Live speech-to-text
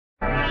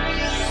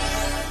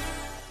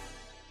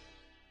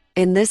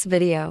In this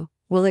video,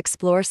 we'll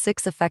explore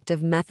 6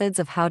 effective methods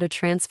of how to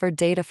transfer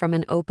data from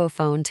an OPPO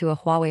phone to a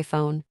Huawei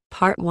phone.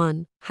 Part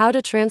 1. How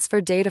to transfer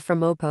data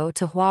from OPPO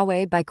to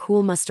Huawei by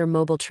Coolmuster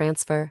Mobile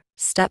Transfer.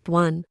 Step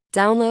 1.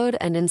 Download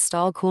and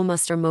install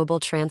Coolmuster Mobile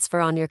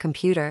Transfer on your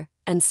computer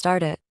and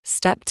start it.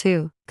 Step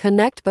 2.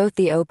 Connect both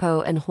the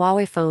OPPO and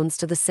Huawei phones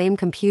to the same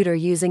computer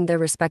using their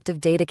respective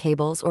data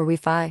cables or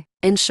Wi-Fi.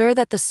 Ensure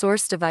that the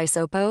source device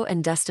OPPO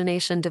and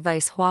destination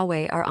device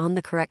Huawei are on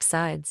the correct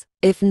sides.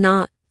 If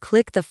not,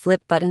 click the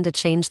flip button to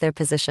change their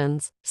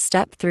positions.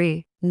 Step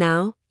 3.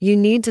 Now, you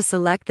need to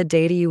select the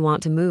data you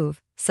want to move,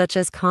 such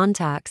as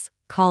contacts,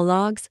 call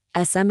logs,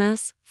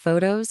 SMS,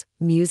 photos,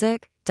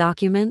 music,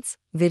 documents,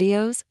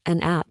 videos,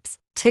 and apps.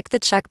 Tick the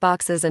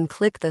checkboxes and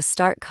click the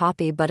Start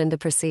Copy button to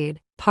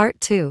proceed.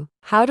 Part 2.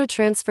 How to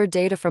transfer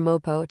data from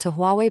OPPO to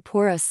Huawei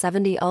Pura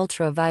 70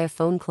 Ultra via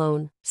phone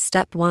clone.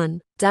 Step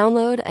 1.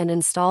 Download and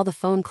install the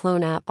phone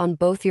clone app on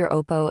both your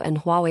OPPO and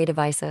Huawei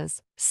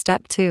devices.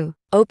 Step 2.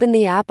 Open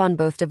the app on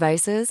both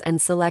devices and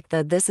select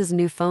the This is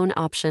New Phone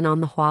option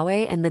on the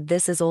Huawei and the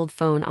This is Old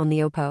Phone on the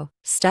OPPO.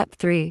 Step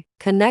 3.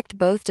 Connect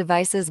both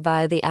devices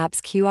via the app's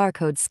QR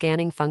code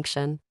scanning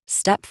function.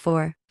 Step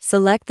 4.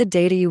 Select the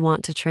data you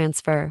want to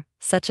transfer,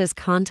 such as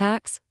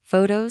contacts,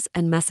 photos,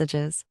 and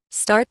messages.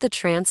 Start the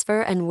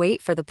transfer and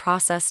wait for the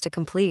process to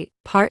complete.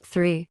 Part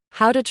 3.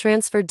 How to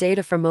transfer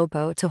data from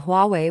OPPO to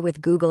Huawei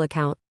with Google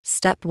account.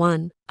 Step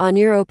 1. On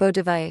your OPPO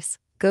device,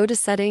 go to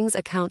Settings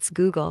Accounts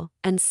Google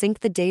and sync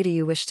the data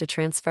you wish to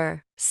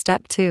transfer.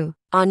 Step 2.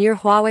 On your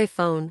Huawei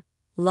phone,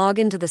 log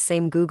into the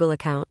same Google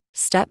account.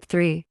 Step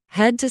 3.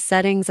 Head to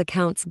Settings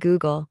Accounts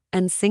Google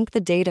and sync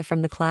the data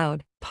from the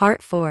cloud.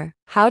 Part 4.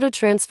 How to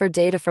transfer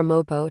data from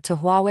OPPO to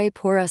Huawei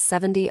Pura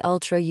 70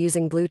 Ultra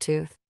using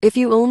Bluetooth. If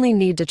you only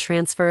need to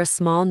transfer a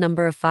small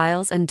number of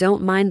files and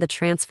don't mind the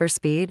transfer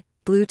speed,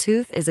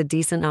 Bluetooth is a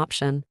decent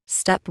option.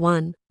 Step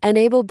 1.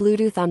 Enable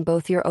Bluetooth on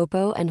both your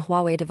OPPO and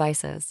Huawei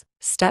devices.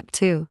 Step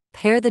 2.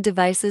 Pair the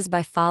devices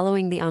by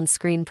following the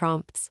on-screen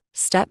prompts.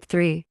 Step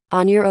 3.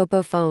 On your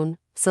OPPO phone,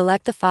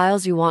 select the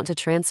files you want to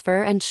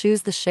transfer and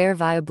choose the Share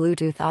via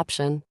Bluetooth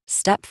option.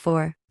 Step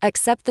 4.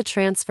 Accept the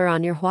transfer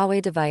on your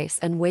Huawei device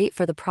and wait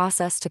for the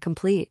process to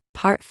complete.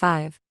 Part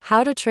 5.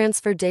 How to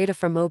transfer data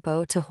from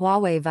OPPO to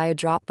Huawei via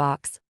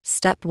Dropbox.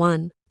 Step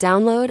 1.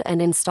 Download and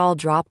install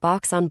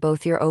Dropbox on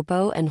both your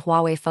OPPO and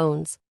Huawei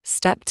phones.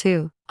 Step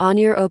 2. On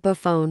your OPPO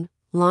phone,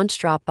 launch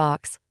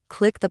Dropbox,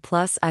 click the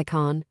plus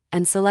icon,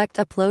 and select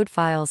Upload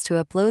Files to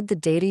upload the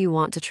data you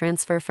want to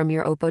transfer from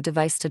your OPPO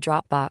device to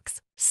Dropbox.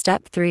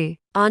 Step 3.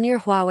 On your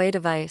Huawei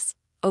device,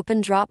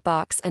 open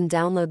Dropbox and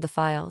download the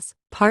files.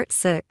 Part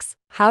 6.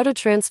 How to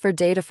transfer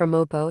data from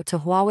OPPO to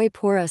Huawei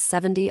Pura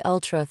 70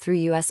 Ultra through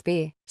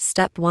USB.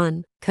 Step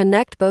 1.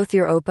 Connect both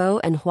your OPPO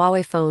and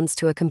Huawei phones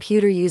to a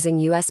computer using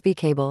USB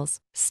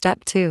cables.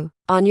 Step 2.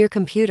 On your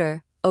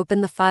computer,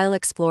 open the File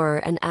Explorer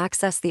and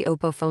access the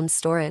OPPO phone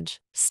storage.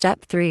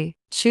 Step 3.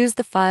 Choose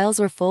the files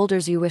or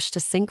folders you wish to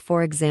sync,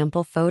 for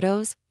example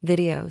photos,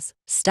 videos.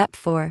 Step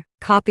 4.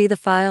 Copy the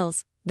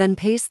files, then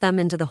paste them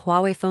into the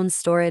Huawei phone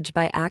storage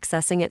by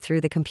accessing it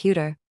through the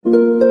computer.